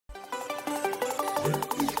A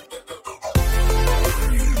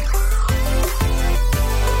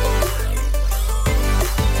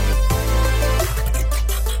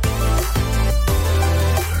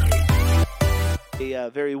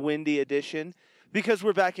very windy edition because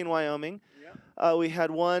we're back in Wyoming. We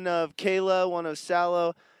had one of Kayla, one of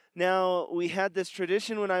Sallow. Now, we had this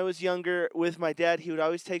tradition when I was younger with my dad. He would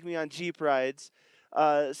always take me on Jeep rides.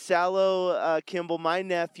 Sallow Kimball, my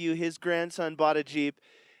nephew, his grandson bought a Jeep,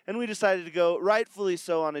 and we decided to go, rightfully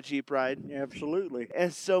so, on a Jeep ride. Absolutely.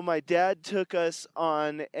 And so my dad took us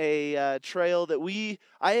on a trail that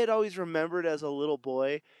I had always remembered as a little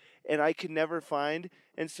boy, and I could never find.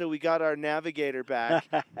 And so we got our navigator back,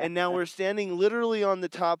 and now we're standing literally on the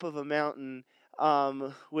top of a mountain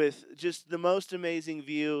with just the most amazing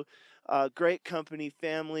view, great company,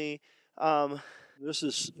 family. This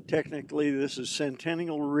is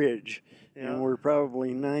Centennial Ridge, Yeah. and we're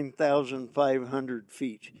probably 9,500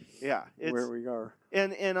 feet Yeah, where we are.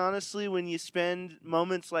 And honestly, when you spend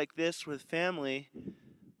moments like this with family,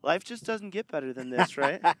 life just doesn't get better than this,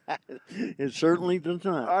 right? It certainly does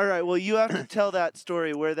not. All right, well, you have to tell that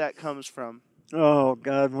story, where that comes from. Oh,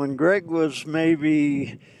 God. When Greg was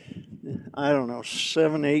maybe, I don't know,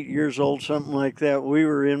 7, 8 years old, something like that, we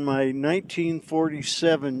were in my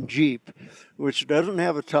 1947 Jeep, which doesn't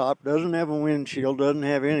have a top, doesn't have a windshield, doesn't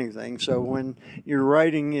have anything. So when you're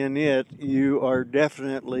riding in it, you are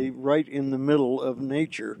definitely right in the middle of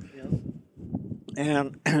nature. Yep.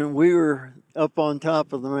 And we were up on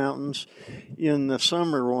top of the mountains in the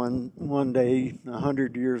summer one day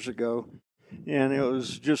 100 years ago, and it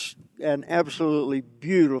was just an absolutely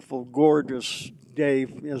beautiful, gorgeous day,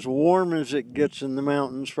 as warm as it gets in the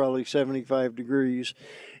mountains, probably 75 degrees.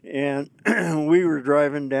 And we were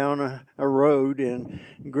driving down a road, and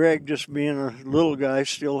Greg, just being a little guy,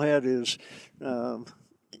 still had his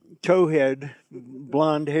towhead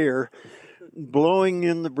blonde hair blowing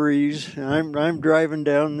in the breeze. I'm driving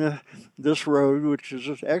down this road, which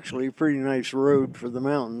is actually a pretty nice road for the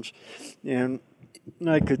mountains, and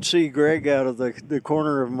I could see Greg out of the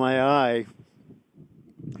corner of my eye,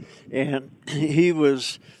 and he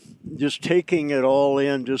was just taking it all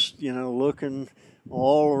in, just looking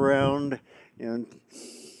all around and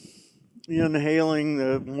inhaling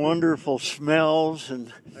the wonderful smells.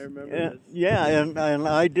 And I remember and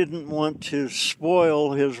I didn't want to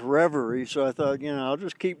spoil his reverie, so I thought, I'll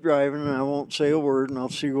just keep driving and I won't say a word, and I'll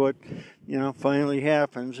see what finally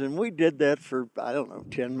happens. And we did that for, I don't know,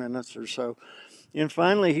 10 minutes or so, and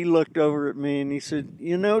finally he looked over at me and he said,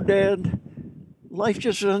 Dad, life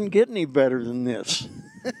just doesn't get any better than this.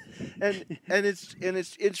 and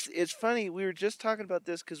it's funny, we were just talking about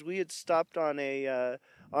this because we had stopped on a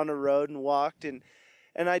road and walked, and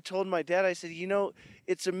I told my dad, I said,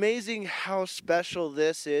 it's amazing how special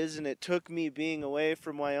this is, and it took me being away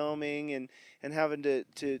from Wyoming and having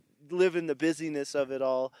to live in the busyness of it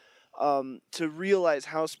all to realize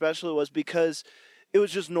how special it was, because it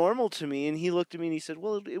was just normal to me. And he looked at me and he said,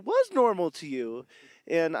 well, it was normal to you.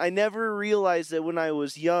 And I never realized that when I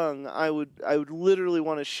was young, I would literally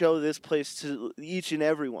want to show this place to each and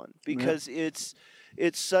everyone, because it's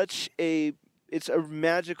such a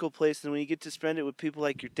magical place. And when you get to spend it with people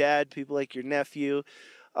like your dad, people like your nephew,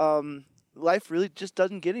 life really just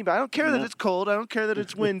doesn't get any better. I don't care that it's cold. I don't care that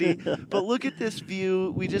it's windy. But look at this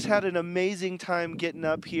view. We just had an amazing time getting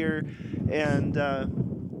up here. And,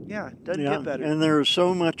 it doesn't get better. And there is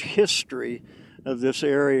so much history of this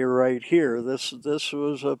area right here. This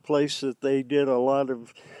was a place that they did a lot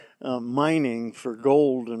of mining for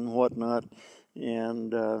gold and whatnot.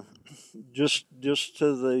 And just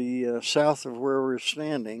to the south of where we're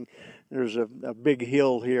standing, there's a big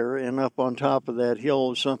hill here, and up on top of that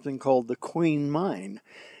hill is something called the Queen Mine.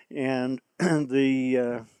 And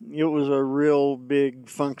it was a real big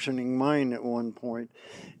functioning mine at one point.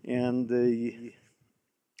 And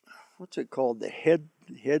what's it called? The head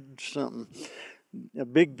something. A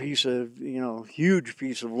big piece of, huge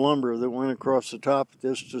piece of lumber that went across the top of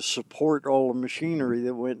this to support all the machinery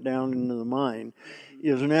that went down into the mine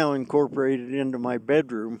is now incorporated into my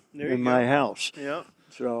bedroom in my house. Yeah.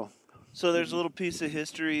 So there's a little piece of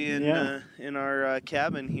history in our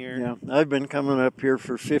cabin here. Yeah, I've been coming up here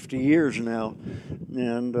for 50 years now,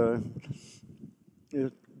 and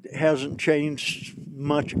it hasn't changed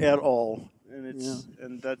much at all.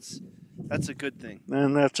 And that's a good thing.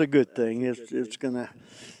 And that's a good thing. It's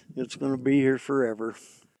gonna be here forever.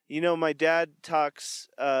 My dad talks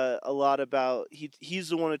a lot about, he's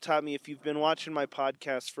the one who taught me, if you've been watching my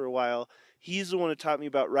podcast for a while, he's the one who taught me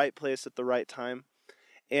about right place at the right time.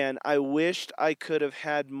 And I wished I could have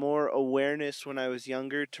had more awareness when I was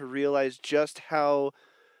younger to realize just how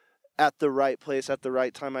at the right place at the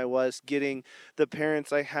right time I was, getting the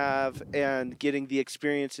parents I have and getting the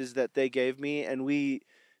experiences that they gave me. And we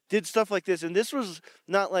did stuff like this. And this was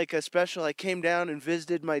not like a special, I came down and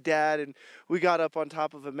visited my dad and we got up on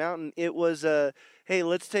top of a mountain. It was a, hey,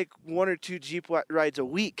 let's take 1 or 2 Jeep rides a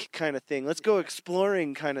week kind of thing. Let's go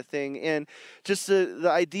exploring kind of thing. And just the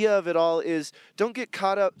idea of it all is don't get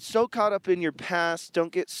so caught up in your past.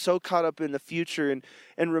 Don't get so caught up in the future.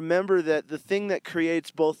 And remember that the thing that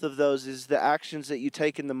creates both of those is the actions that you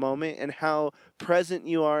take in the moment and how present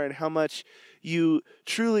you are and how much you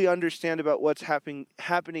truly understand about what's happening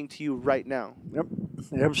to you right now. Yep,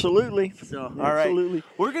 absolutely. So, all absolutely. right.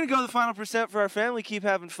 We're going to go the final percent for our family. Keep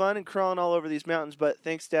having fun and crawling all over these mountains. But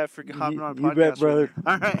thanks, Dad, for hopping on a podcast. You bet, brother.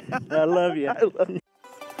 All right. I love you. I love you.